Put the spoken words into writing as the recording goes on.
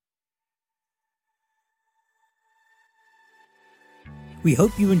We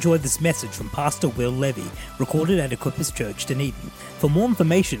hope you enjoyed this message from Pastor Will Levy, recorded at Equippers Church, Dunedin. For more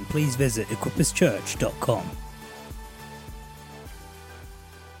information, please visit equipperschurch.com.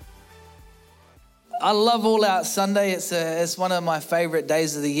 I love All Out Sunday. It's one of my favourite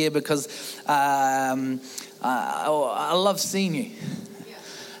days of the year because I love seeing you.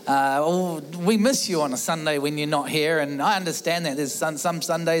 We miss you on a Sunday when you're not here, and I understand that there's some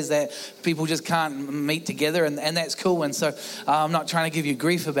Sundays that people just can't meet together, and that's cool, and so I'm not trying to give you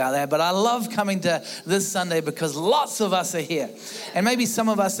grief about that, but I love coming to this Sunday because lots of us are here, and maybe some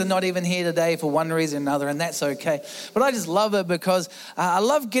of us are not even here today for one reason or another, and that's okay, but I just love it because I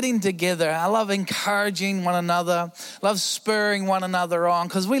love getting together. I love encouraging one another, love spurring one another on,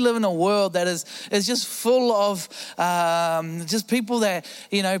 because we live in a world that is just full of just people that,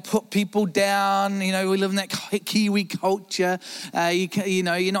 put people down. We live in that Kiwi culture.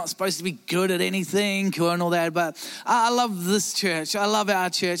 You're not supposed to be good at anything and all that. But I love this church. I love our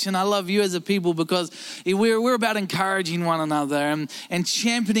church, and I love you as a people because we're about encouraging one another and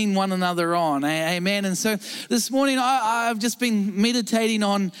championing one another on. Amen. And so this morning I've just been meditating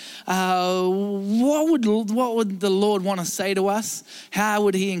on what would the Lord want to say to us? How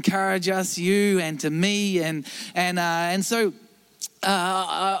would He encourage us, you and to me, and so.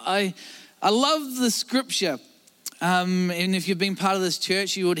 I love the scripture, and if you've been part of this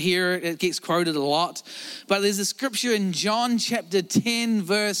church, you would hear it. It gets quoted a lot. But there's a scripture in John chapter 10,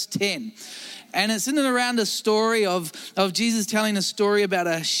 verse 10. And it's in and around a story of Jesus telling a story about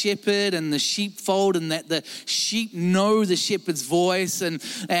a shepherd and the sheepfold, and that the sheep know the shepherd's voice and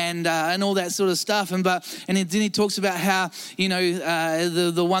all that sort of stuff. And then he talks about how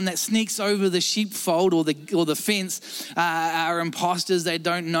the one that sneaks over the sheepfold or the fence are imposters. They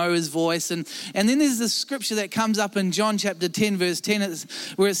don't know his voice. And then there's this scripture that comes up in John chapter 10, verse 10,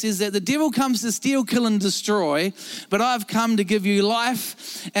 where it says that the devil comes to steal, kill, and destroy, but I've come to give you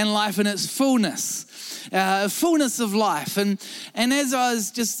life, and life in its fullness. Fullness of life. And as I was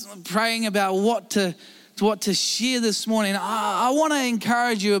just praying about what to share this morning, I want to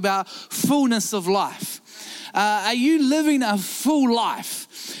encourage you about fullness of life. Are you living a full life?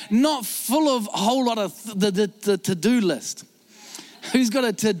 Not full of a whole lot of the to-do list. Who's got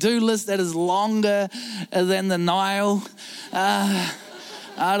a to-do list that is longer than the Nile?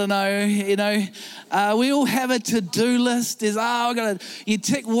 I don't know, we all have a to-do list. You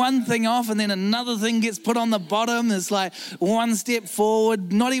tick one thing off and then another thing gets put on the bottom. It's like one step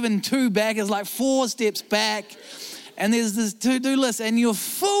forward, not even two back. It's like 4 steps back. And there's this to-do list, and you're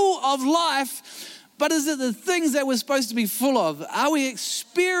full of life. But is it the things that we're supposed to be full of? Are we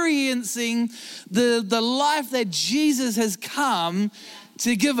experiencing the life that Jesus has come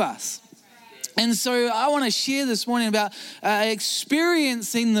to give us? And so I want to share this morning about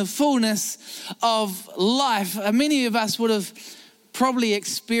experiencing the fullness of life. Many of us would have probably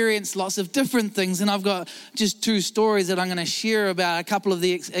experienced lots of different things, and I've got just 2 stories that I'm going to share about a couple of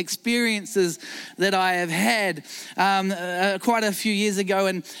the experiences that I have had quite a few years ago,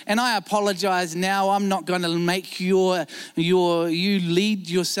 and I apologize now. I'm not going to make you lead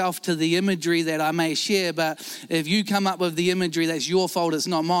yourself to the imagery that I may share, but if you come up with the imagery, that's your fault, it's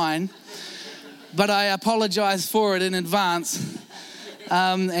not mine. But I apologize for it in advance,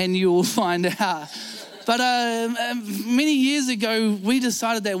 and you will find out. But many years ago, we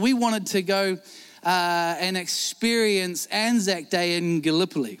decided that we wanted to go and experience Anzac Day in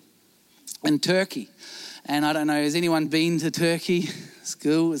Gallipoli, in Turkey. And I don't know, has anyone been to Turkey? It's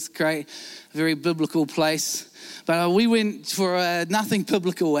cool, it's great, a very biblical place. But we went for nothing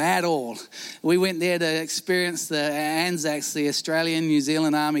biblical at all. We went there to experience the Anzacs, the Australian New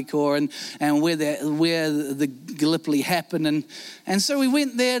Zealand Army Corps, and where the Gallipoli happened. And so we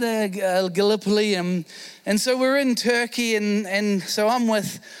went there to Gallipoli, and so we're in Turkey, and so I'm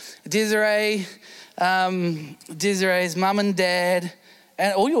with Desiree's mum and dad,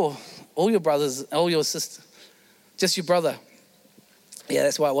 and all your brothers, all your sisters, just your brother. Yeah,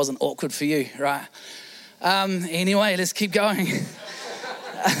 that's why it wasn't awkward for you, right? Anyway, let's keep going.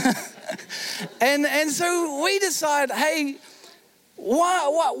 and so we decide, hey,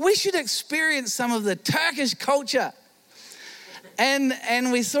 what we should experience some of the Turkish culture. And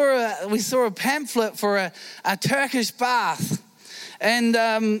we saw a pamphlet for a Turkish bath. And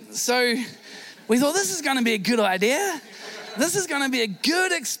so we thought this is going to be a good idea. this is going to be a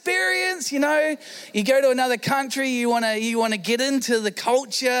good experience. You know, you go to another country, you want to get into the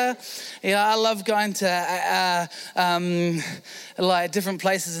culture. Yeah, I love going to like different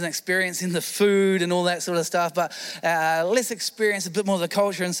places and experiencing the food and all that sort of stuff. But let's experience a bit more of the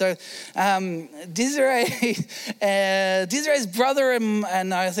culture. And so Desiree's brother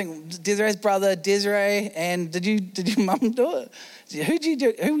and I think Desiree's brother, Desiree, and did your mum do it? Who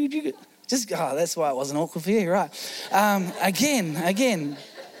would you? That's why it wasn't awkward for you, right? Again.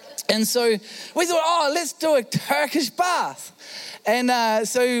 And so we thought, let's do a Turkish bath. And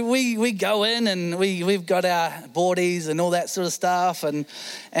so we go in and we've got our boardies and all that sort of stuff. And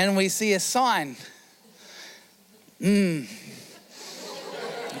we see a sign. Immediately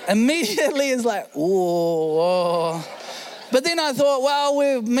it's like, whoa. But then I thought,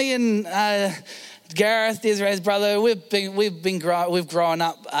 well, me and Gareth, Desiree's brother, we've grown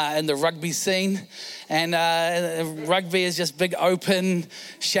up in the rugby scene, and rugby is just big open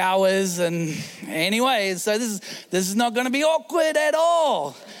showers, and anyway, so this is not going to be awkward at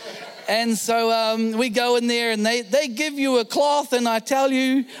all. And so we go in there, and they give you a cloth, and I tell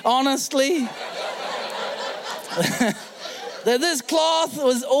you honestly that this cloth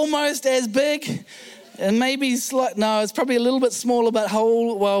was almost as big, and maybe it's probably a little bit smaller, but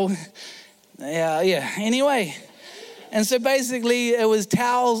Yeah. Anyway, and so basically it was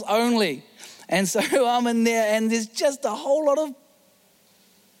towels only. And so I'm in there and there's just a whole lot of...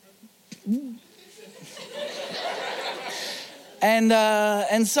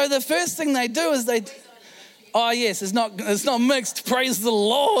 And so the first thing they do is it's not mixed, praise the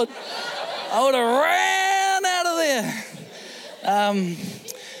Lord. I would have ran out of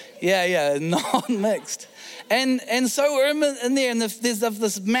there. Not mixed. And so we're in there, and there's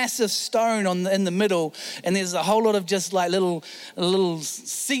this massive stone in the middle, and there's a whole lot of just like little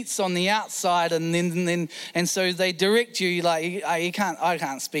seats on the outside, and so they direct you like I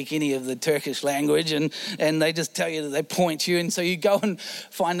can't speak any of the Turkish language, and they just tell you that they point you, and so you go and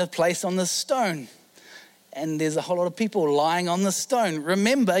find a place on the stone, and there's a whole lot of people lying on the stone.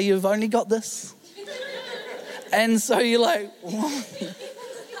 Remember, you've only got this, and so you're like, what?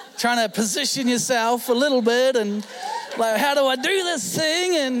 Trying to position yourself a little bit and like, how do I do this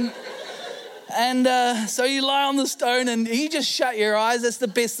thing? And so you lie on the stone and you just shut your eyes. That's the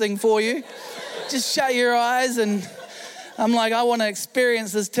best thing for you. Just shut your eyes. And I'm like, I want to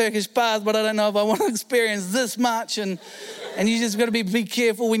experience this Turkish bath, but I don't know if I want to experience this much. And you just got to be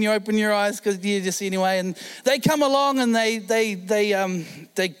careful when you open your eyes, because you just anyway. And they come along and they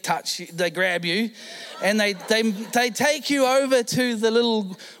touch you, they grab you, and they take you over to the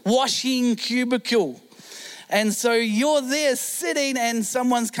little washing cubicle. And so you're there sitting, and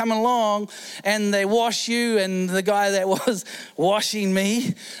someone's come along and they wash you, and the guy that was washing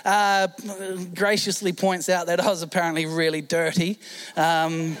me graciously points out that I was apparently really dirty.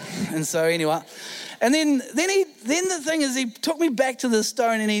 And so anyway, and then the thing is, he took me back to the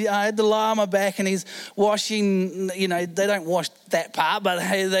stone, and I had to lie on my back, and he's washing, they don't wash that part, but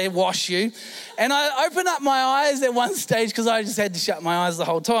they wash you. And I opened up my eyes at one stage, because I just had to shut my eyes the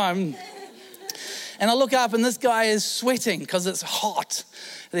whole time. And I look up, and this guy is sweating because it's hot.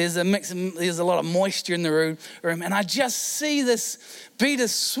 There's a lot of moisture in the room, and I just see this bead of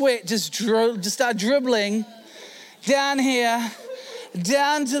sweat just start dribbling down here,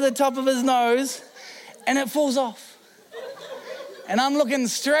 down to the top of his nose, and it falls off. And I'm looking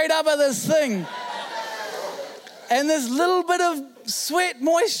straight up at this thing, and this little bit of sweat,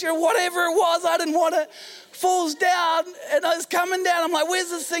 moisture, whatever it was, I didn't want it, falls down, and it's coming down. I'm like, where's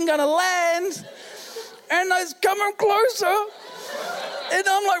this thing gonna land? And it's coming closer, and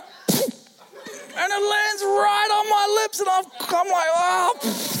I'm like, and it lands right on my lips, and I'm like, oh.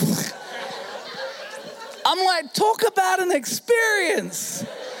 I'm like, talk about an experience.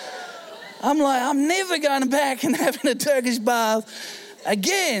 I'm like, I'm never going back and having a Turkish bath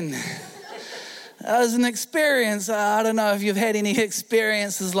again. That was an experience. I don't know if you've had any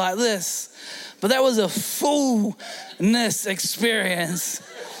experiences like this, but that was a fullness experience.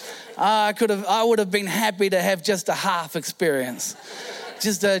 I would have been happy to have just a half experience.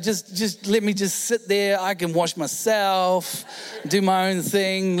 Just let me just sit there. I can wash myself, do my own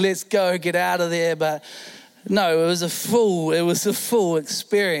thing. Let's go, get out of there. But no, it was a full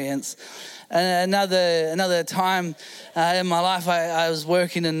experience. Another time in my life, I was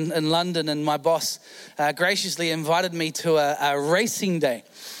working in London, and my boss graciously invited me to a racing day.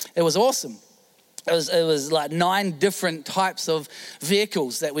 It was awesome. It was like 9 different types of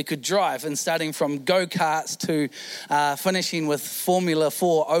vehicles that we could drive, and starting from go-karts to finishing with Formula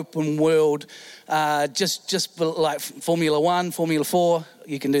 4 open world, just like Formula 1, Formula 4,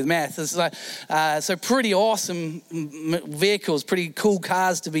 you can do the math. It's like, so pretty awesome vehicles, pretty cool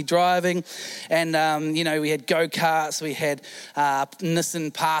cars to be driving. And, we had go-karts, we had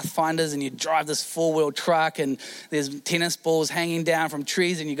Nissan Pathfinders, and you drive this four-wheel truck, and there's tennis balls hanging down from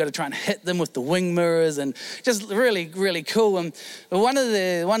trees, and you've got to try and hit them with the wing mirrors, and just really, really cool. And one of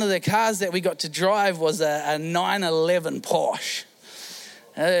the cars that we got to drive was a 911 Porsche.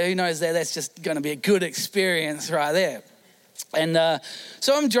 Who knows that? That's just going to be a good experience right there. And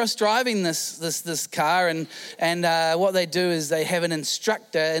so I'm just driving this car, and what they do is they have an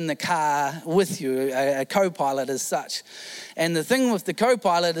instructor in the car with you, a co-pilot as such. And the thing with the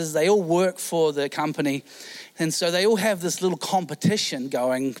co-pilot is they all work for the company, and so they all have this little competition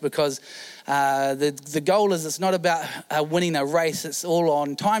going, because the goal is, it's not about winning a race, it's all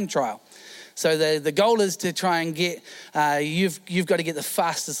on time trial. So the goal is to try and get, you've got to get the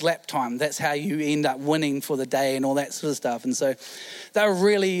fastest lap time. That's how you end up winning for the day and all that sort of stuff. And so they're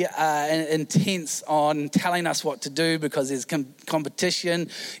really intense on telling us what to do, because there's competition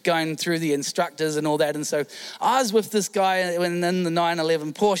going through the instructors and all that. And so I was with this guy in the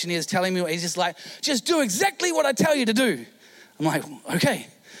 911 Porsche, and he was telling me, he's just like, just do exactly what I tell you to do. I'm like, okay,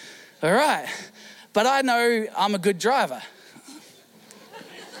 all right. But I know I'm a good driver.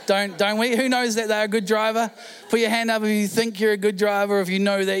 Don't we? Who knows that they're a good driver? Put your hand up if you think you're a good driver, or if you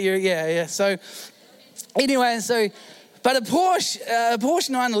know that you're, yeah. So anyway, but a Porsche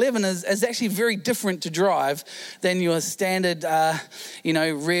 911 is actually very different to drive than your standard,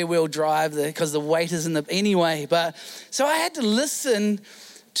 rear wheel drive, because the weight is in the, anyway. But so I had to listen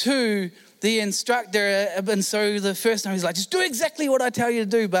to the instructor, and so the first time he's like, just do exactly what I tell you to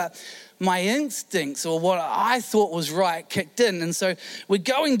do. But my instincts, or what I thought was right, kicked in. And so we're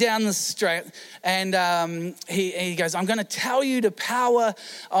going down the straight, and he goes, I'm going to tell you to power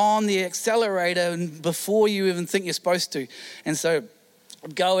on the accelerator before you even think you're supposed to. And so I'm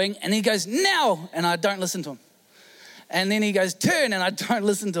going, and he goes, now, and I don't listen to him. And then he goes, turn, and I don't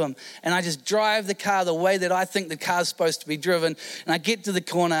listen to him. And I just drive the car the way that I think the car's supposed to be driven. And I get to the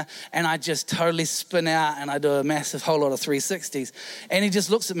corner, and I just totally spin out, and I do a massive whole lot of 360s. And he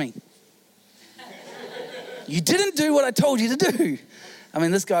just looks at me. You didn't do what I told you to do. I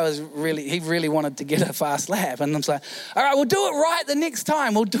mean, this guy he really wanted to get a fast lap. And I'm like, all right, we'll do it right the next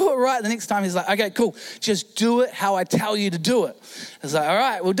time. He's like, okay, cool. Just do it how I tell you to do it. I was like, all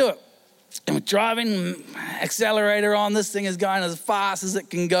right, we'll do it. And we're driving, accelerator on. This thing is going as fast as it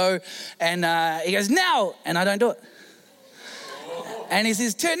can go. And he goes, now. And I don't do it. And he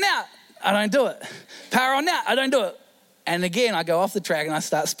says, turn now. I don't do it. Power on now. I don't do it. And again, I go off the track and I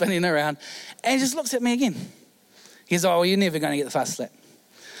start spinning around. And he just looks at me again. He goes, oh, well, you're never going to get the fastest lap.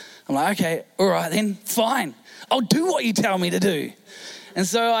 I'm like, okay, all right then, fine. I'll do what you tell me to do. And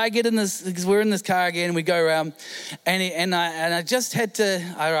so I get in this, because we're in this car again, and we go around. And I just had to,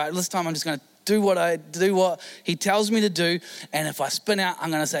 all right, this time I'm just going to do what he tells me to do. And if I spin out, I'm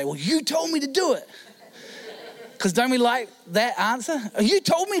going to say, well, you told me to do it. Because don't we like that answer? You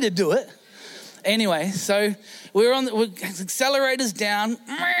told me to do it. Anyway, so we're accelerators down.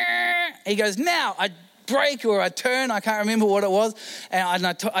 He goes, now. I brake or I turn, I can't remember what it was. And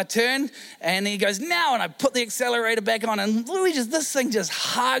I turn, and he goes, now. And I put the accelerator back on, and this thing just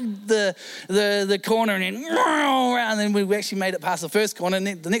hugged the corner, and then around. And then we actually made it past the first corner, and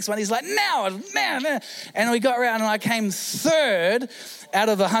then the next one, he's like, now. And we got around, and I came third out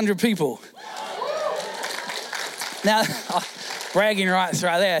of 100 people. Now, bragging rights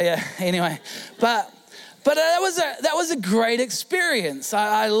right there, yeah. Anyway, but that was a great experience.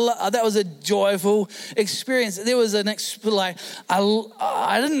 That was a joyful experience. There was I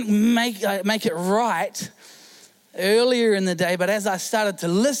didn't make it right earlier in the day, but as I started to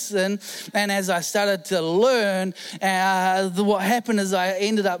listen and as I started to learn, what happened is I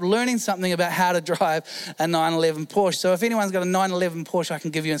ended up learning something about how to drive a 911 Porsche. So if anyone's got a 911 Porsche, I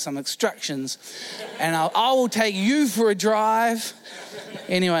can give you some instructions, and I will take you for a drive.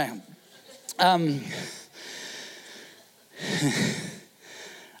 Anyway,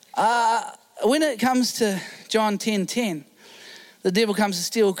 when it comes to John 10:10, the devil comes to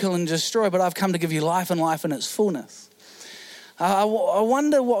steal, kill, and destroy, but I've come to give you life and life in its fullness. I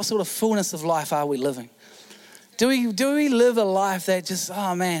wonder what sort of fullness of life are we living? Do we live a life that just,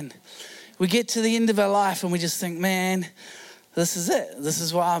 oh man, we get to the end of our life and we just think, man, this is it. This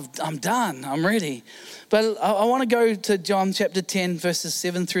is what I'm done. I'm ready. But I want to go to John chapter 10, verses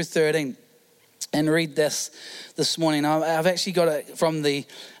 7 through 13. And read this morning. I've actually got it from the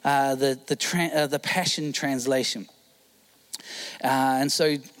Passion Translation. And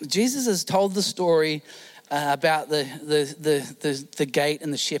so Jesus has told the story about the gate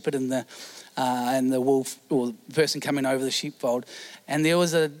and the shepherd and and the wolf or the person coming over the sheepfold. And there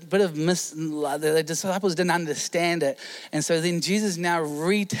was a bit of the disciples didn't understand it. And so then Jesus now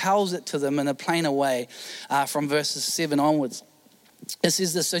retells it to them in a plainer way from verses 7 onwards. It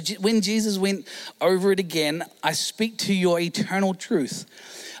says this: so when Jesus went over it again, I speak to your eternal truth.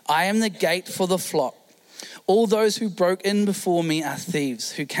 I am the gate for the flock. All those who broke in before me are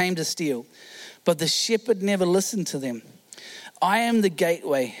thieves who came to steal, but the shepherd never listened to them. I am the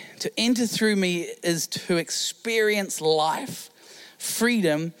gateway. To enter through me is to experience life,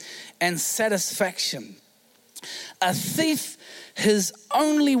 freedom, and satisfaction. A thief has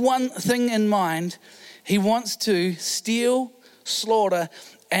only one thing in mind. He wants to steal, slaughter,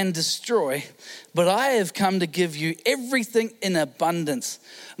 and destroy. But I have come to give you everything in abundance,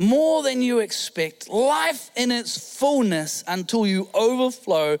 more than you expect, life in its fullness until you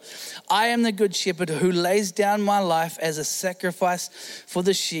overflow. I am the good shepherd who lays down my life as a sacrifice for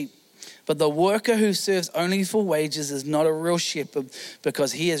the sheep. But the worker who serves only for wages is not a real shepherd,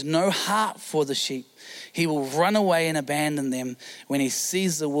 because he has no heart for the sheep. He will run away and abandon them when he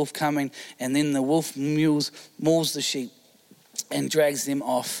sees the wolf coming, and then the wolf mauls the sheep and drags them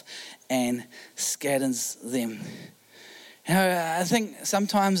off and scatters them. You know, I think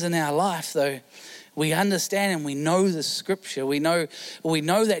sometimes in our life, though, we understand and we know the scripture. We know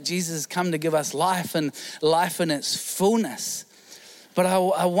that Jesus has come to give us life, and life in its fullness. But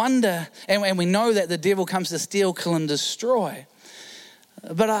I wonder, and we know that the devil comes to steal, kill, and destroy.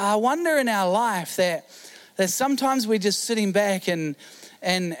 But I wonder in our life that sometimes we're just sitting back and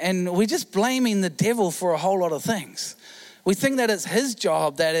we're just blaming the devil for a whole lot of things. We think that it's his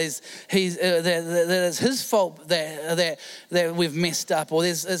job, that it's his fault that we've messed up, or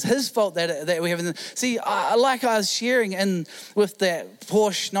it's his fault that we haven't. See, like I was sharing with that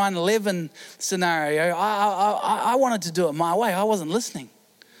Porsche 911 scenario, I wanted to do it my way. I wasn't listening.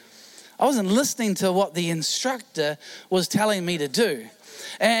 I wasn't listening to what the instructor was telling me to do.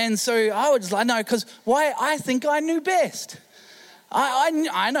 And so I was like, no, because why? I think I knew best. I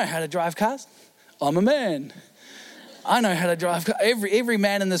know how to drive cars. I'm a man. I know how to drive. Every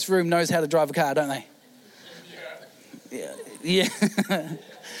man in this room knows how to drive a car, don't they? Yeah.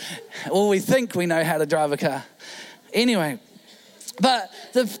 Well, we think we know how to drive a car. Anyway, but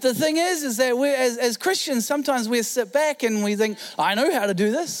the thing is that we, as Christians, sometimes we sit back and we think, I know how to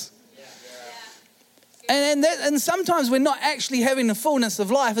do this. And sometimes we're not actually having the fullness of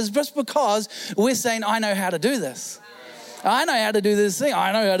life. It's just because we're saying, I know how to do this. I know how to do this thing.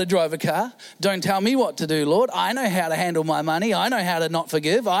 I know how to drive a car. Don't tell me what to do, Lord. I know how to handle my money. I know how to not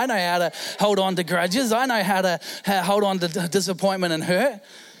forgive. I know how to hold on to grudges. I know how to hold on to disappointment and hurt.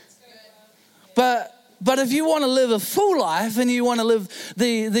 But if you want to live a full life and you want to live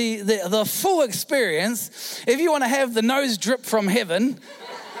the full experience, if you want to have the nose drip from heaven,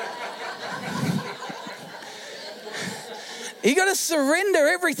 you got to surrender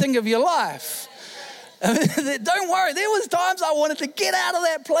everything of your life. Don't worry, there was times I wanted to get out of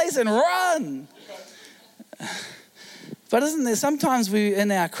that place and run. But isn't there sometimes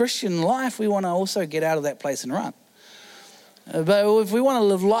in our Christian life, we want to also get out of that place and run. But if we want to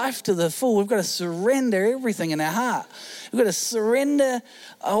live life to the full, we've got to surrender everything in our heart. We've got to surrender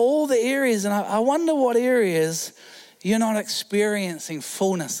all the areas. And I wonder what areas you're not experiencing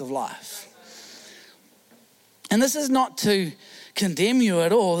fullness of life. And this is not to condemn you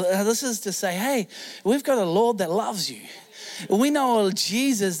at all. This is to say, hey, we've got a Lord that loves you. We know a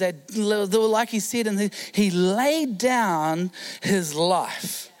Jesus that, like he said, he laid down his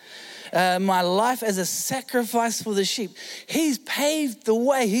life. My life as a sacrifice for the sheep. He's paved the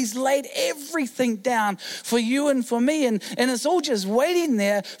way. He's laid everything down for you and for me. And it's all just waiting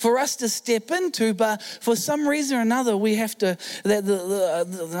there for us to step into. But for some reason or another, we have to,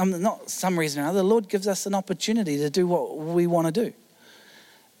 not some reason or another, the Lord gives us an opportunity to do what we want to do.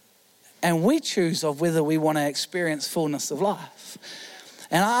 And we choose of whether we want to experience fullness of life.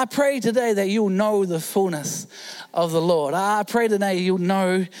 And I pray today that you'll know the fullness of the Lord. I pray today you'll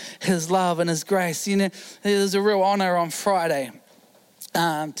know his love and his grace. You know, there's a real honor on Friday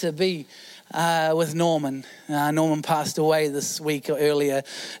to be with Norman. Norman passed away this week earlier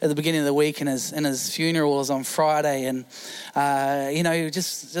at the beginning of the week, and his funeral was on Friday. And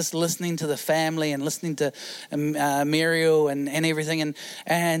just listening to the family and listening to Muriel and everything,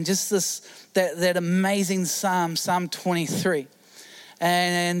 and just that amazing Psalm 23.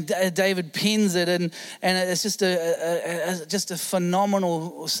 and David pens it, and it's just a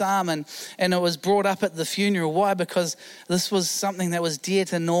phenomenal psalm, and it was brought up at the funeral. Why? Because this was something that was dear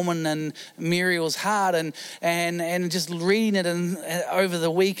to Norman and Muriel's heart, and just reading it over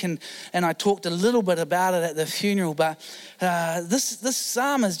the week, and I talked a little bit about it at the funeral, but this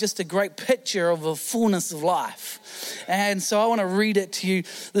psalm is just a great picture of a fullness of life. And so I want to read it to you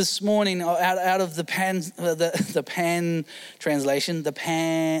this morning out of the Passion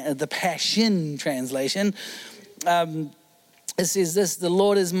Translation. It says this: "The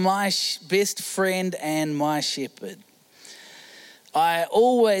Lord is my best friend and my shepherd. I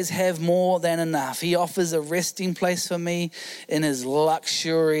always have more than enough. He offers a resting place for me in his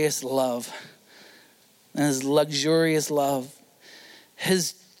luxurious love."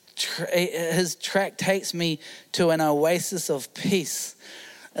 His track takes me to an oasis of peace,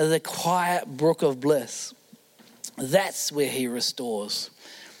 the quiet brook of bliss. That's where he restores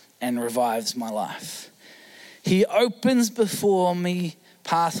and revives my life. He opens before me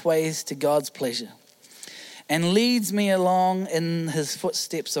pathways to God's pleasure and leads me along in his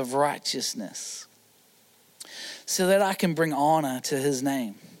footsteps of righteousness so that I can bring honor to his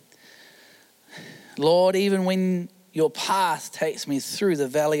name. Lord, even when your path takes me through the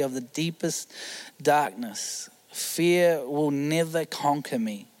valley of the deepest darkness, fear will never conquer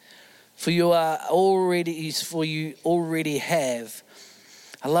me. For you already have.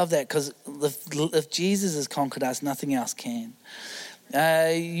 I love that, because if Jesus has conquered us, nothing else can.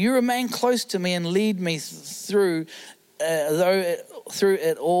 You remain close to me and lead me through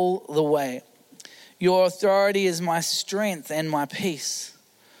it all the way. Your authority is my strength and my peace.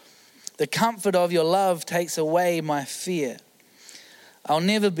 The comfort of your love takes away my fear. I'll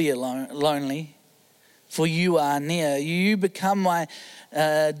never be lonely, for you are near. You become my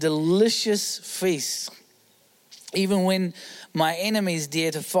delicious feast. Even when my enemies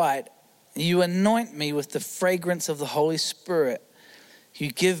dare to fight, you anoint me with the fragrance of the Holy Spirit.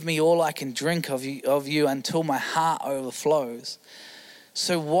 You give me all I can drink of you until my heart overflows.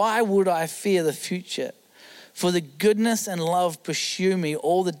 So why would I fear the future? For the goodness and love pursue me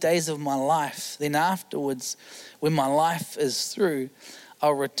all the days of my life. Then afterwards, when my life is through,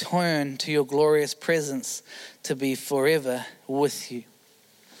 I'll return to your glorious presence to be forever with you.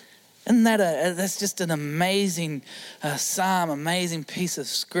 Isn't that's just an amazing psalm, amazing piece of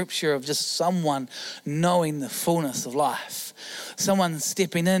scripture of just someone knowing the fullness of life. Someone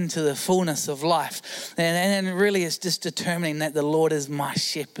stepping into the fullness of life. And really it's just determining that the Lord is my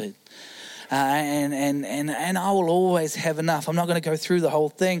shepherd. And I will always have enough. I'm not going to go through the whole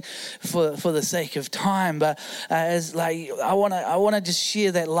thing for the sake of time, but I want to just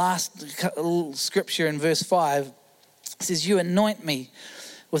share that last scripture in verse 5. It says, "You anoint me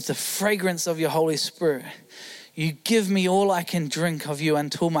with the fragrance of your Holy Spirit. You give me all I can drink of you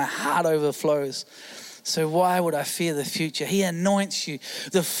until my heart overflows. So why would I fear the future?" He anoints you,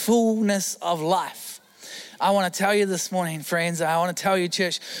 the fullness of life. I want to tell you this morning, friends, I want to tell you,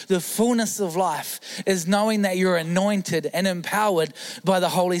 church, the fullness of life is knowing that you're anointed and empowered by the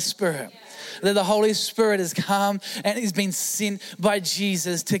Holy Spirit. That the Holy Spirit has come and he's been sent by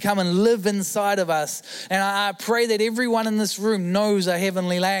Jesus to come and live inside of us. And I pray that everyone in this room knows a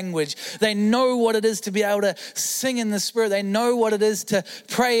heavenly language. They know what it is to be able to sing in the Spirit. They know what it is to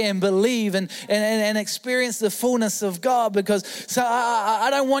pray and believe and experience the fullness of God. Because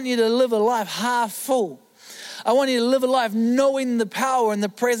I don't want you to live a life half full. I want you to live a life knowing the power and the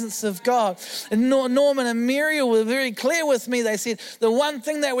presence of God. And Norman and Muriel were very clear with me. They said, the one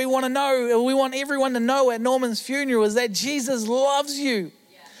thing that we want to know, we want everyone to know at Norman's funeral is that Jesus loves you.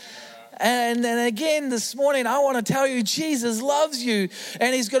 And again this morning, I want to tell you, Jesus loves you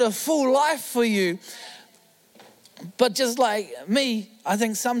and he's got a full life for you. But just like me, I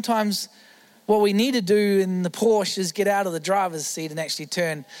think sometimes what we need to do in the Porsche is get out of the driver's seat and actually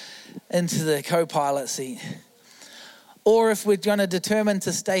turn into the co-pilot seat. Or if we're going to determine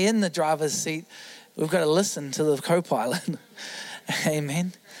to stay in the driver's seat, we've got to listen to the co-pilot.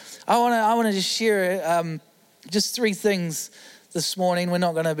 Amen. I want to just share just 3 things this morning. We're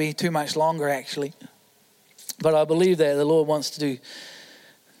not going to be too much longer, actually. But I believe that the Lord wants to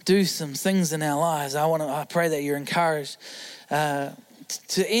do some things in our lives. I pray that you're encouraged.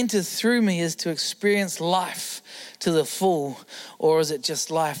 To enter through me is to experience life to the full, or is it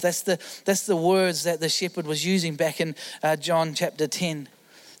just life? That's the words that the shepherd was using back in John chapter 10.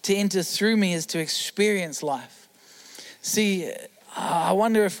 To enter through me is to experience life. See, I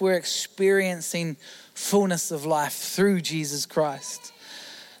wonder if we're experiencing fullness of life through Jesus Christ.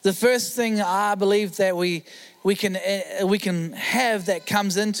 The first thing I believe that we can have that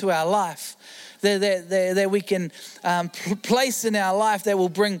comes into our life, that we can place in our life that will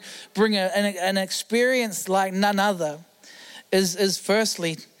bring an experience like none other is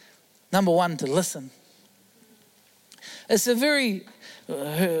firstly, number one, to listen. It's a very,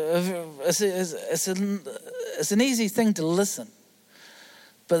 it's an easy thing to listen,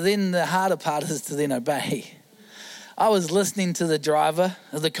 but then the harder part is to then obey. I was listening to the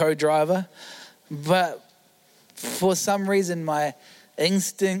co-driver, but for some reason my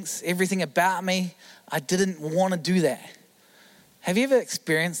instincts, everything about me, I didn't want to do that. Have you ever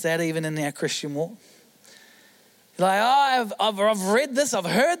experienced that even in our Christian walk? Like, I've read this, I've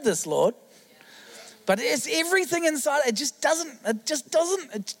heard this, Lord. But it's everything inside, it just doesn't.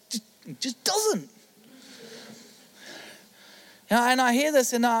 You know, and I hear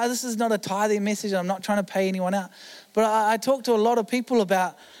this, and this is not a tithing message, I'm not trying to pay anyone out. But I talk to a lot of people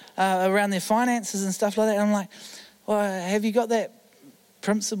about around their finances and stuff like that. And I'm like, well, have you got that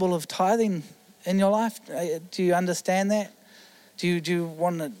principle of tithing in your life? Do you understand that? Do you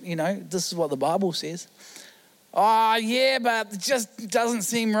want to, this is what the Bible says. Oh, yeah, but it just doesn't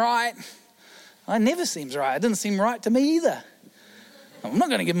seem right. It never seems right. It didn't seem right to me either. I'm not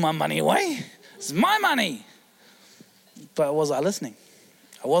going to give my money away. It's my money. But was I listening?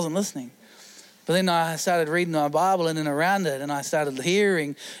 I wasn't listening. But then I started reading my Bible in and around it, and I started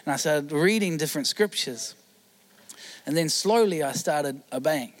hearing, and I started reading different scriptures. And then slowly I started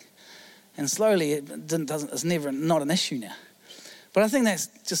obeying. And slowly it's never not an issue now. But I think that's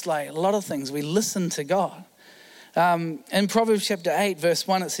just like a lot of things. We listen to God. In Proverbs chapter 8, verse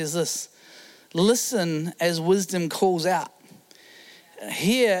 1, it says this: listen as wisdom calls out.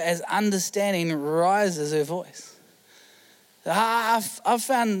 Hear as understanding rises her voice. I've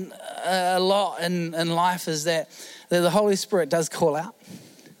found a lot in life is that the Holy Spirit does call out.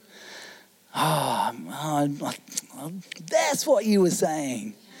 Oh, that's what you were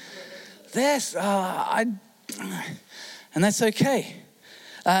saying. And that's okay.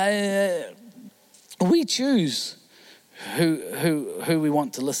 We choose who we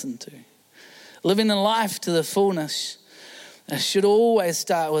want to listen to. Living a life to the fullness should always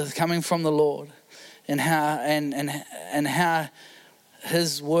start with coming from the Lord and how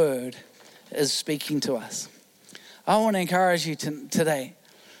His word is speaking to us. I want to encourage you today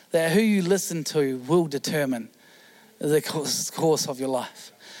that who you listen to will determine the course of your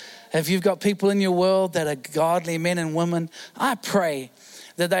life. If you've got people in your world that are godly men and women, I pray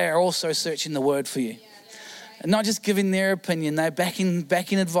that they are also searching the word for you. Not just giving their opinion, they're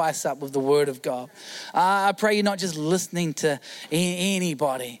backing advice up with the word of God. I pray you're not just listening to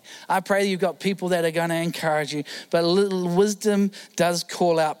anybody. I pray that you've got people that are going to encourage you. But little wisdom does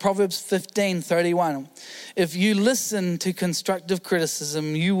call out. Proverbs 15:31. If you listen to constructive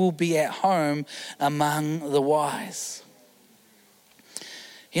criticism, you will be at home among the wise.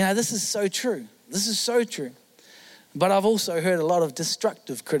 This is so true. This is so true. But I've also heard a lot of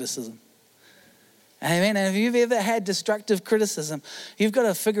destructive criticism. Amen. And if you've ever had destructive criticism, you've got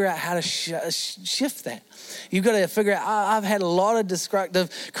to figure out how to shift that. You've got to figure out, I've had a lot of destructive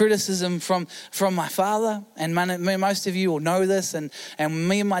criticism from my father, and most of you will know this, and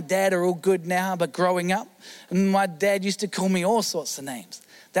me and my dad are all good now, but growing up, my dad used to call me all sorts of names.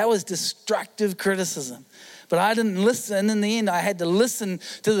 That was destructive criticism. But I didn't listen, and in the end, I had to listen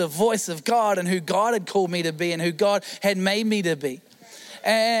to the voice of God and who God had called me to be and who God had made me to be.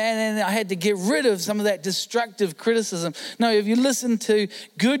 And I had to get rid of some of that destructive criticism. No, if you listen to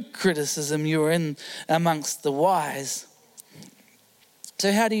good criticism, you're in amongst the wise.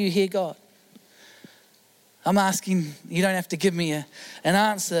 So how do you hear God? I'm asking, you don't have to give me an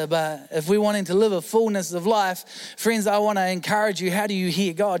answer, but if we're wanting to live a fullness of life, friends, I want to encourage you, how do you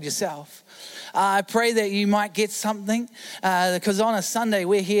hear God yourself? I pray that you might get something because on a Sunday,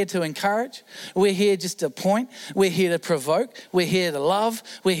 we're here to encourage. We're here just to point. We're here to provoke. We're here to love.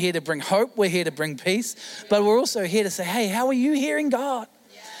 We're here to bring hope. We're here to bring peace. But we're also here to say, hey, how are you hearing God?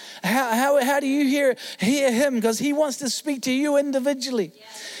 How do you hear Him? Because He wants to speak to you individually.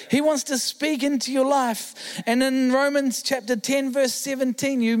 He wants to speak into your life. And in Romans chapter 10, verse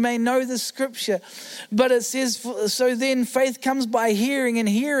 17, you may know the scripture, but it says, so then faith comes by hearing, and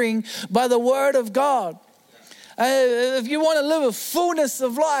hearing by the word of God. If you want to live a fullness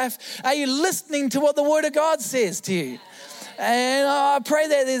of life, are you listening to what the word of God says to you? And I pray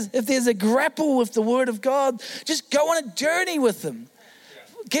that if there's a grapple with the word of God, just go on a journey with them.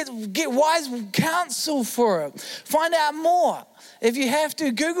 Get wise counsel for it. Find out more. If you have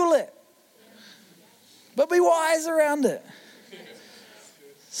to, Google it. But be wise around it.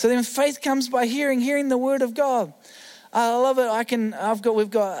 So then faith comes by hearing the word of God. I love it. We've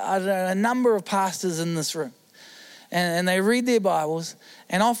got a number of pastors in this room. and they read their Bibles,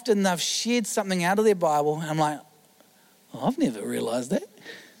 and often they've shared something out of their Bible, and I'm like, oh, I've never realized that.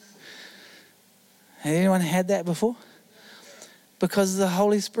 Has anyone had that before? Because the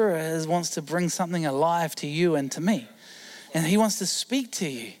Holy Spirit wants to bring something alive to you and to me. And he wants to speak to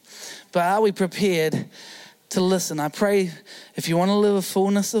you. But are we prepared to listen? I pray if you want to live a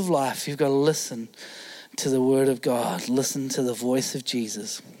fullness of life, you've got to listen to the word of God. Listen to the voice of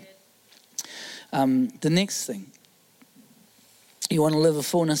Jesus. The next thing, you want to live a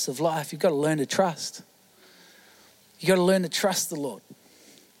fullness of life, you've got to learn to trust. You've got to learn to trust the Lord.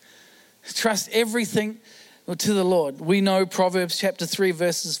 Trust everything to the Lord. We know Proverbs chapter 3,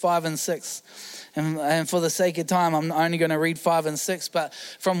 verses 5 and 6. And for the sake of time, I'm only going to read 5 and 6, but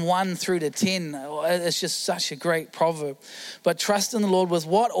from 1 through to 10, it's just such a great proverb. But trust in the Lord with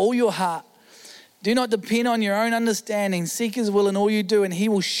what? All your heart. Do not depend on your own understanding. Seek his will in all you do, and he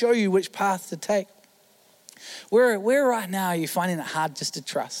will show you which path to take. Where right now are you finding it hard just to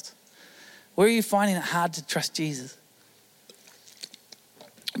trust? Where are you finding it hard to trust Jesus?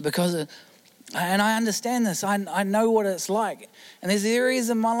 Because, and I understand this, I know what it's like. And there's areas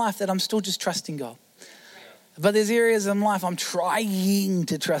in my life that I'm still just trusting God. But there's areas in life I'm trying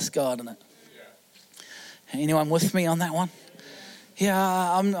to trust God in it. Anyone with me on that one? Yeah,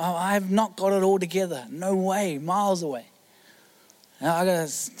 I have not got it all together. No way, miles away. I got to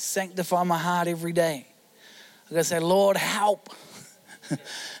sanctify my heart every day. I got to say, Lord, help.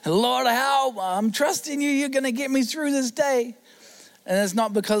 Lord, help. I'm trusting you. You're going to get me through this day. And it's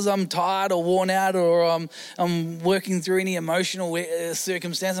not because I'm tired or worn out or I'm working through any emotional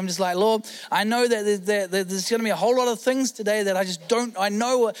circumstance. I'm just like, Lord, I know that there's going to be a whole lot of things today that I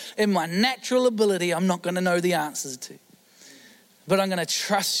know in my natural ability I'm not going to know the answers to. But I'm going to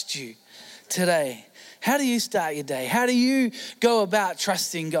trust you today. How do you start your day? How do you go about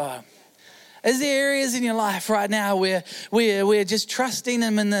trusting God? Is there areas in your life right now where we're just trusting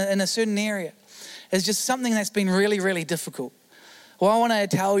him in a certain area? It's just something that's been really, really difficult. Well, I want to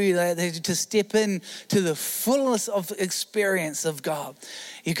tell you that to step in to the fullness of experience of God,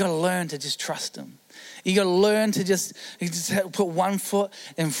 you've got to learn to just trust him. You've got to learn to just put one foot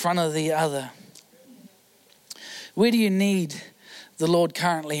in front of the other. Where do you need the Lord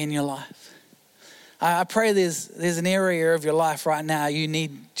currently in your life? I pray there's an area of your life right now you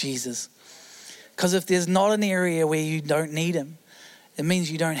need Jesus. Because if there's not an area where you don't need him, it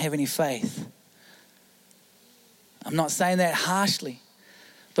means you don't have any faith. I'm not saying that harshly,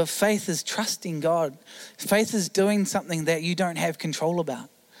 but faith is trusting God. Faith is doing something that you don't have control about.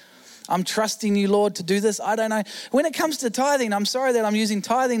 I'm trusting you, Lord, to do this. I don't know. When it comes to tithing, I'm sorry that I'm using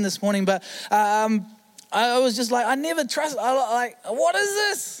tithing this morning, but I was just like, I never trust. What is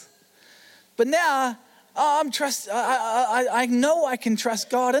this? But now I know I can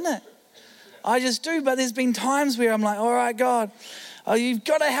trust God in it. I just do, but there's been times where I'm like, all right, God, you've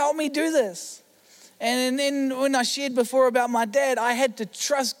got to help me do this. And then when I shared before about my dad, I had to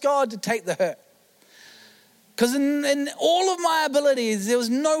trust God to take the hurt. Because in all of my abilities, there was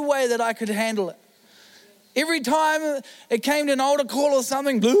no way that I could handle it. Every time it came to an altar call or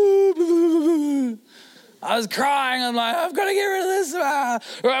something, blah, blah, blah, I was crying. I'm like, I've got to get rid of this.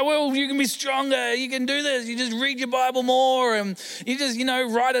 Right, well, you can be stronger. You can do this. You just read your Bible more, and you just,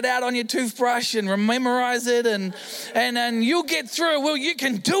 write it out on your toothbrush and memorize it, and you'll get through it. Well, you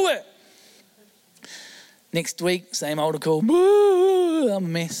can do it. Next week, same altar call. I'm a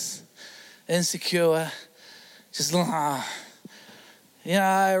mess, insecure, just Roy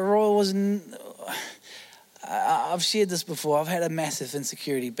wasn't. I've shared this before. I've had a massive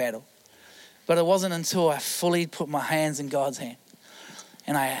insecurity battle, but it wasn't until I fully put my hands in God's hand,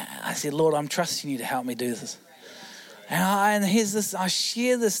 and I said, Lord, I'm trusting you to help me do this. And here's this. I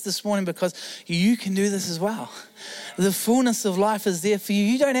share this morning because you can do this as well. The fullness of life is there for you.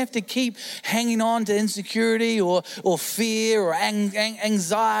 You don't have to keep hanging on to insecurity or fear or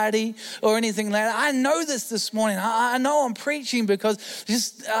anxiety or anything like that. I know this morning. I know I'm preaching because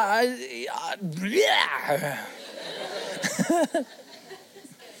just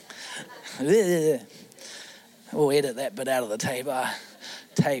we'll edit that bit out of the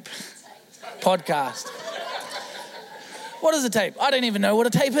tape podcast. What is a tape? I don't even know what a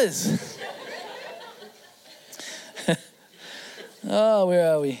tape is. Oh,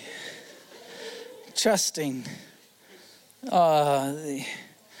 where are we? Trusting. Where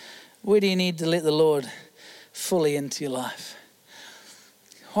do you need to let the Lord fully into your life?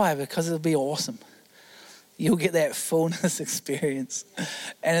 Why? Because it'll be awesome. You'll get that fullness experience,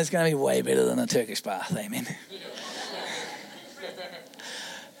 and it's going to be way better than a Turkish bath. Amen.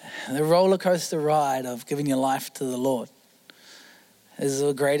 The roller coaster ride of giving your life to the Lord is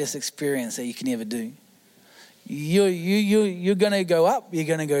the greatest experience that you can ever do. You're going to go up, you're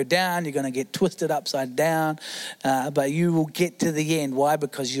going to go down, you're going to get twisted upside down, but you will get to the end. Why?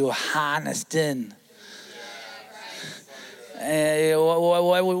 Because you're harnessed in.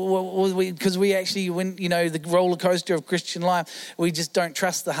 Because we actually, when the roller coaster of Christian life, we just don't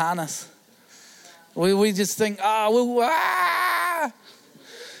trust the harness. We just think,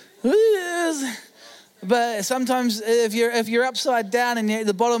 but sometimes if you're upside down and you're at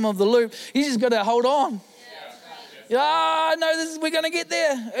the bottom of the loop, you just got to hold on. No, we're going to get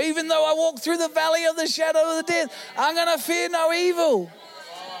there. Even though I walk through the valley of the shadow of the death, I'm going to fear no evil.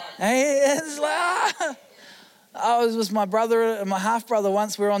 And it's like, I was with my brother and my half brother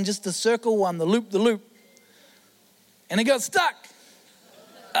once. We were on just the circle one, the loop. And it got stuck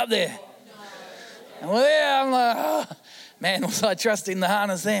up there. And I'm like, man, was I trusting the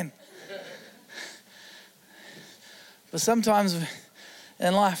harness then? But sometimes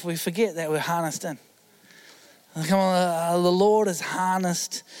in life we forget that we're harnessed in. Come on, the Lord has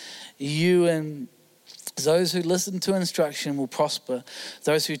harnessed you, and those who listen to instruction will prosper.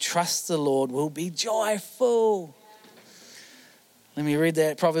 Those who trust the Lord will be joyful. Let me read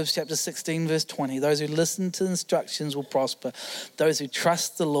that. Proverbs chapter 16, verse 20. Those who listen to instructions will prosper. Those who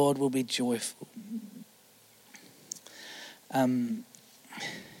trust the Lord will be joyful.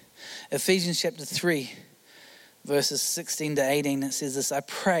 Ephesians chapter 3, verses 16 to 18, it says this: I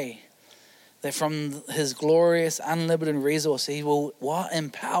pray that from his glorious, unlimited resource, he will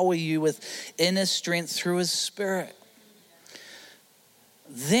empower you with inner strength through his Spirit.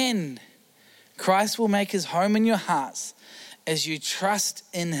 Then Christ will make his home in your hearts as you trust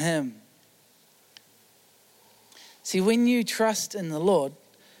in him. See, when you trust in the Lord,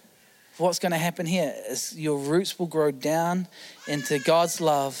 what's going to happen here is your roots will grow down into God's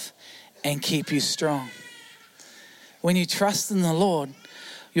love and keep you strong. When you trust in the Lord,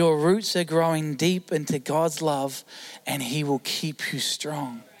 your roots are growing deep into God's love and he will keep you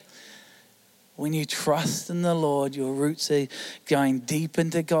strong. When you trust in the Lord, your roots are going deep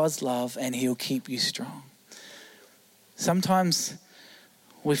into God's love and he'll keep you strong. Sometimes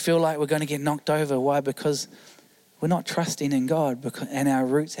we feel like we're going to get knocked over. Why? Because we're not trusting in God and our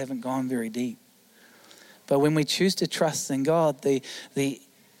roots haven't gone very deep. But when we choose to trust in God, the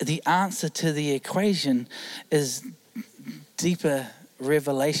answer to the equation is deeper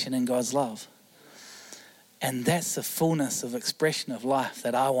revelation in God's love. And that's the fullness of expression of life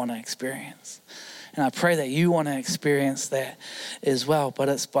that I want to experience. And I pray that you want to experience that as well. But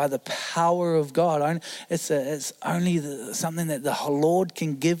it's by the power of God. It's only something that the Lord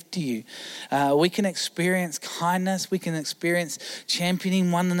can give to you. We can experience kindness. We can experience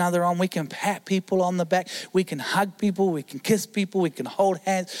championing one another on. We can pat people on the back. We can hug people. We can kiss people. We can hold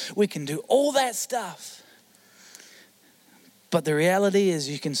hands. We can do all that stuff. But the reality is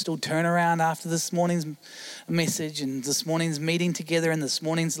you can still turn around after this morning's message and this morning's meeting together and this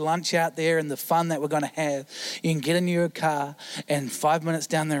morning's lunch out there and the fun that we're going to have. You can get in your car and 5 minutes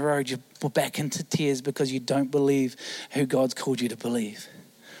down the road, you're back into tears because you don't believe who God's called you to believe.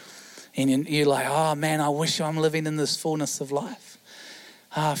 And you're like, oh man, I wish I'm living in this fullness of life.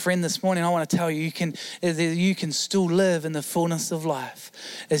 Friend, this morning I want to tell you, you can still live in the fullness of life.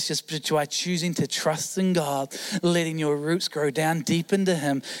 It's just by choosing to trust in God, letting your roots grow down deep into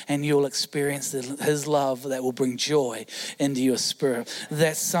him, and you'll experience his love that will bring joy into your spirit.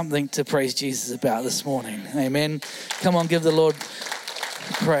 That's something to praise Jesus about this morning. Amen. Come on, give the Lord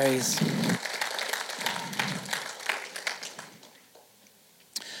praise.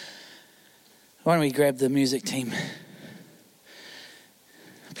 Why don't we grab the music team?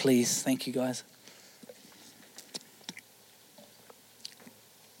 Please, thank you guys.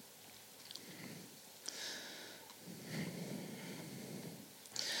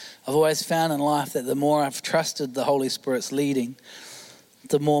 I've always found in life that the more I've trusted the Holy Spirit's leading,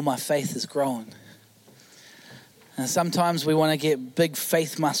 the more my faith has grown. And sometimes we want to get big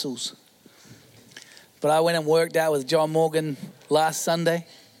faith muscles. But I went and worked out with John Morgan last Sunday.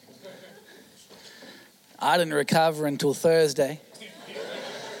 I didn't recover until Thursday.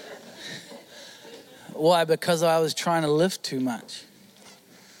 Why? Because I was trying to lift too much.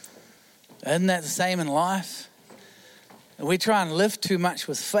 Isn't that the same in life? We try and lift too much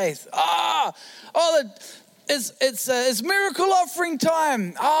with faith. It's miracle offering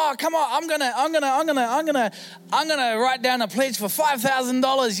time. Oh, come on! I'm gonna write down a pledge for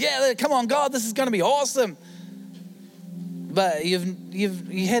 $5,000. Yeah, come on, God, this is gonna be awesome. But you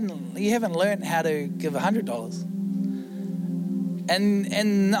haven't learned how to give $100.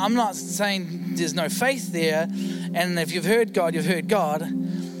 And I'm not saying there's no faith there, and if you've heard God, you've heard God.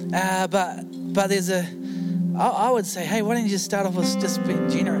 But there's I would say, hey, why don't you just start off with just being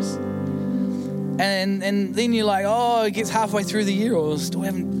generous? And then you're like, oh, it gets halfway through the year, or I still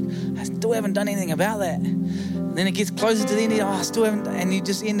haven't done anything about that. And then it gets closer to the end, I still haven't, and you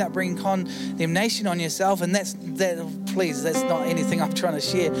just end up bringing condemnation on yourself. And that's not anything I'm trying to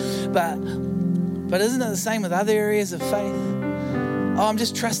share. But isn't it the same with other areas of faith? Oh, I'm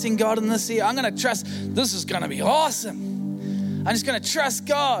just trusting God in this area. I'm going to trust, this is going to be awesome. I'm just going to trust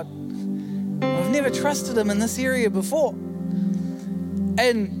God. I've never trusted him in this area before.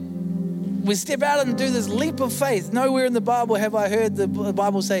 And we step out and do this leap of faith. Nowhere in the Bible have I heard the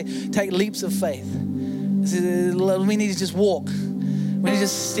Bible say, take leaps of faith. We need to just walk. We need to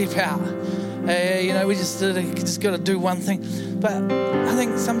just step out. We just got to do one thing. But I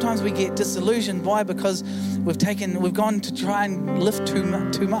think sometimes we get disillusioned. Why? Because we've gone to try and lift too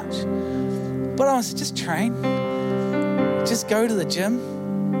much. But I was just train. Just go to the gym.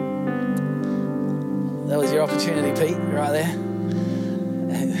 That was your opportunity, Pete, right there.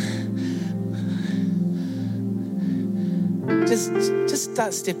 Just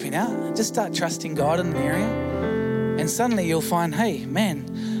start stepping out. Just start trusting God in an area. And suddenly you'll find, hey,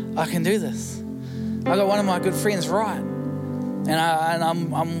 man, I can do this. I got one of my good friends, right? And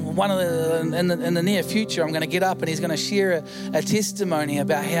I'm one of in the near future, I'm going to get up and he's going to share a testimony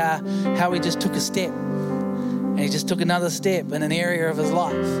about how he just took a step. And he just took another step in an area of his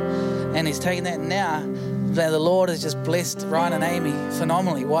life. And he's taken that now. The Lord has just blessed Ryan and Amy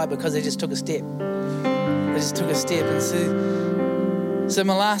phenomenally. Why? Because they just took a step. They just took a step. And so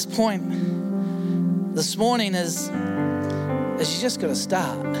my last point this morning is you just got to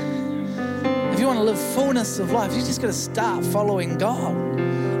start. If you want to live fullness of life, you just got to start following God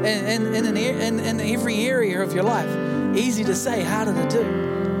in every area of your life. Easy to say, harder to do.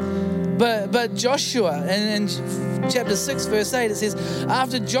 But Joshua, in chapter 6, verse 8, it says,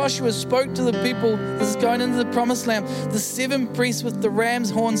 after Joshua spoke to the people, this is going into the promised land, the 7 priests with the ram's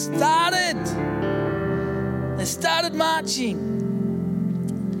horn started. They started marching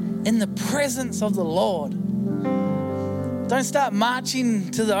in the presence of the Lord. Don't start marching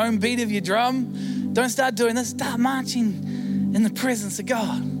to the own beat of your drum. Don't start doing this. Start marching in the presence of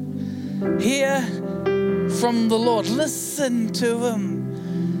God. Hear from the Lord. Listen to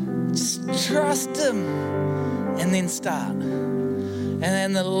him. Just trust him. And then start. And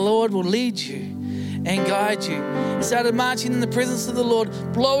then the Lord will lead you and guide you. They started marching in the presence of the Lord,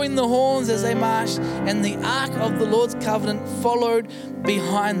 blowing the horns as they marched, and the ark of the Lord's covenant followed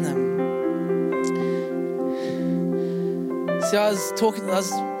behind them. So I was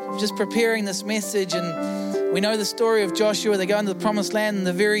just preparing this message, and we know the story of Joshua. They go into the promised land, and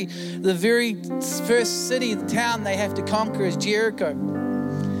the very first city, the town they have to conquer is Jericho.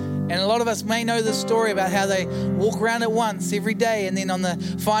 And a lot of us may know the story about how they walk around it once every day, and then on the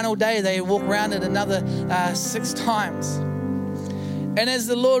final day they walk around it another 6 times. And as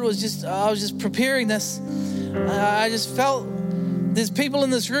the Lord I was just preparing this, I just felt there's people in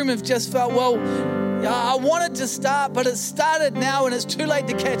this room have just felt, well, I wanted to start, but it started now and it's too late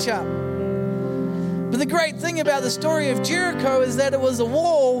to catch up. But the great thing about the story of Jericho is that it was a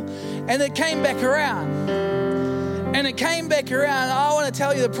wall and it came back around. And it came back around. I want to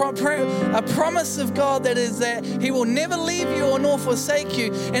tell you a promise of God that is that he will never leave you or nor forsake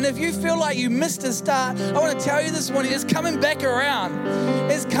you. And if you feel like you missed a start, I want to tell you this morning, it's coming back around.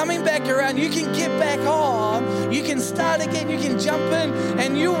 It's coming back around. You can get back on. You can start again. You can jump in,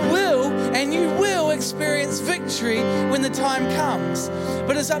 and you will experience victory when the time comes.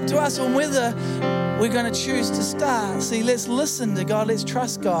 But it's up to us on whether we're going to choose to start. See, let's listen to God. Let's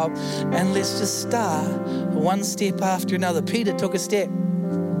trust God, and let's just start one step after another. Peter took a step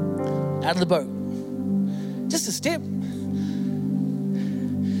out of the boat. Just a step.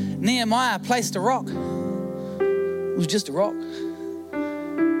 Nehemiah placed a rock. It was just a rock.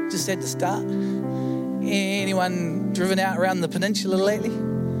 Just had to start. Anyone driven out around the peninsula lately?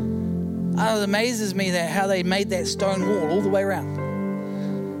 It amazes me that how they made that stone wall all the way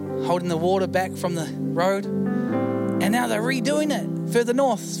around, holding the water back from the road. And now they're redoing it further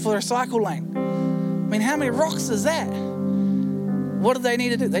north for a cycle lane. I mean, how many rocks is that? What do they need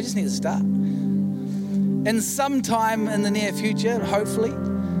to do? They just need to start. And sometime in the near future, hopefully,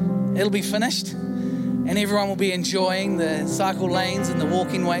 it'll be finished and everyone will be enjoying the cycle lanes and the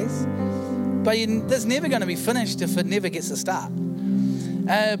walking ways. But that's never going to be finished if it never gets a start.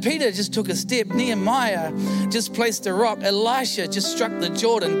 Peter just took a step. Nehemiah just placed a rock. Elisha just struck the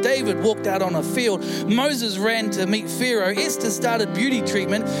Jordan. David walked out on a field. Moses ran to meet Pharaoh. Esther started beauty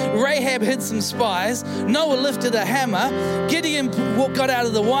treatment. Rahab hid some spies. Noah lifted a hammer. Gideon got out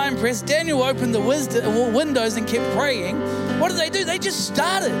of the wine press. Daniel opened the windows and kept praying. What did? They just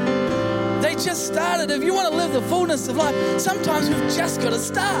started. They just started. If you want to live the fullness of life, sometimes we've just got to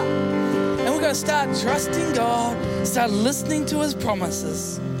start. And we've got to start trusting God, start listening to His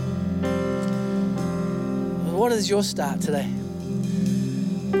promises. What is your start today?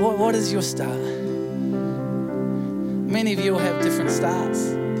 What is your start? Many of you will have different starts,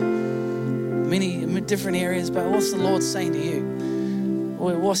 many different areas, but what's the Lord saying to you?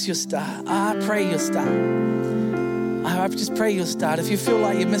 What's your start? I pray your start. I just pray you'll start. If you feel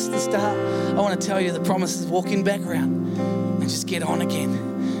like you missed the start, I want to tell you the promise is walking back around and just get on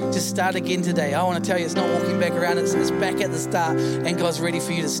again. Just start again today. I want to tell you it's not walking back around, it's back at the start, and God's ready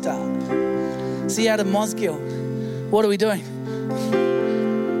for you to start. See, out of Mosgiel, what are we doing?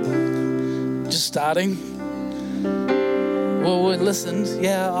 Just starting. Well, we listened.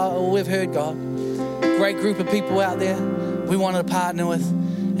 Yeah, we've heard God. Great group of people out there we wanted to partner with,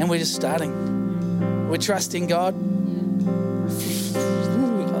 and we're just starting. We're trusting God.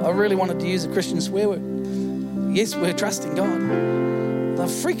 I really wanted to use a Christian swear word. Yes, we're trusting God. I'm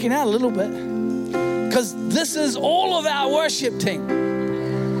freaking out a little bit because this is all of our worship team.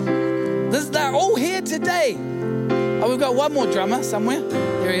 They're all here today. Oh, we've got one more drummer somewhere.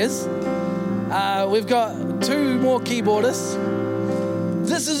 There he is. We've got 2 more keyboardists.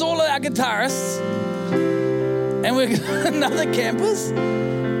 This is all of our guitarists. And we've got another campus.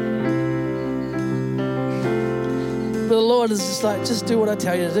 But the Lord is just like, just do what I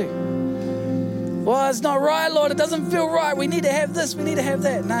tell you to do. Well, it's not right, Lord. It doesn't feel right. We need to have this. We need to have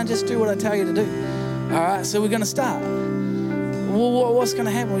that. No, just do what I tell you to do. All right, so we're going to start. Well, what's going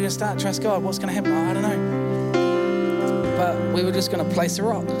to happen? We're going to start. Trust God. What's going to happen? I don't know. But we were just going to place a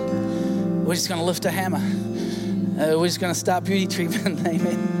rock. We're just going to lift a hammer. We're just going to start beauty treatment.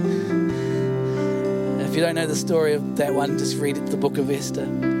 Amen. If you don't know the story of that one, just read the book of Esther.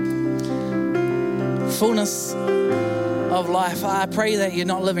 Fullness of life. I pray that you're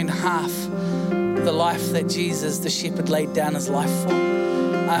not living half the life that Jesus, the shepherd, laid down his life for.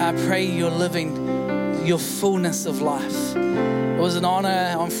 I pray you're living your fullness of life. It was an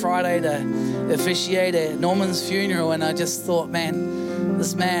honor on Friday to officiate at Norman's funeral, and I just thought, man,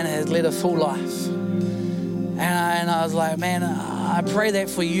 this man has led a full life. And I was like, man, I pray that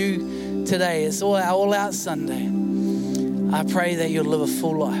for you today. It's all out Sunday. I pray that you'll live a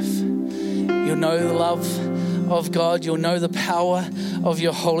full life. You'll know the love of God. You'll know the power of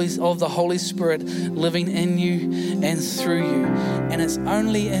the Holy Spirit living in you and through you. And it's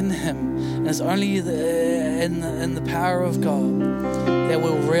only in Him, and it's only in the power of God that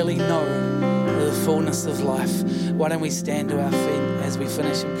we'll really know the fullness of life. Why don't we stand to our feet as we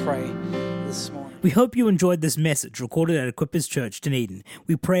finish and pray this morning? We hope you enjoyed this message recorded at Equippers Church, Dunedin.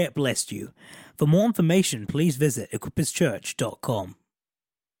 We pray it blessed you. For more information, please visit equipperschurch.com.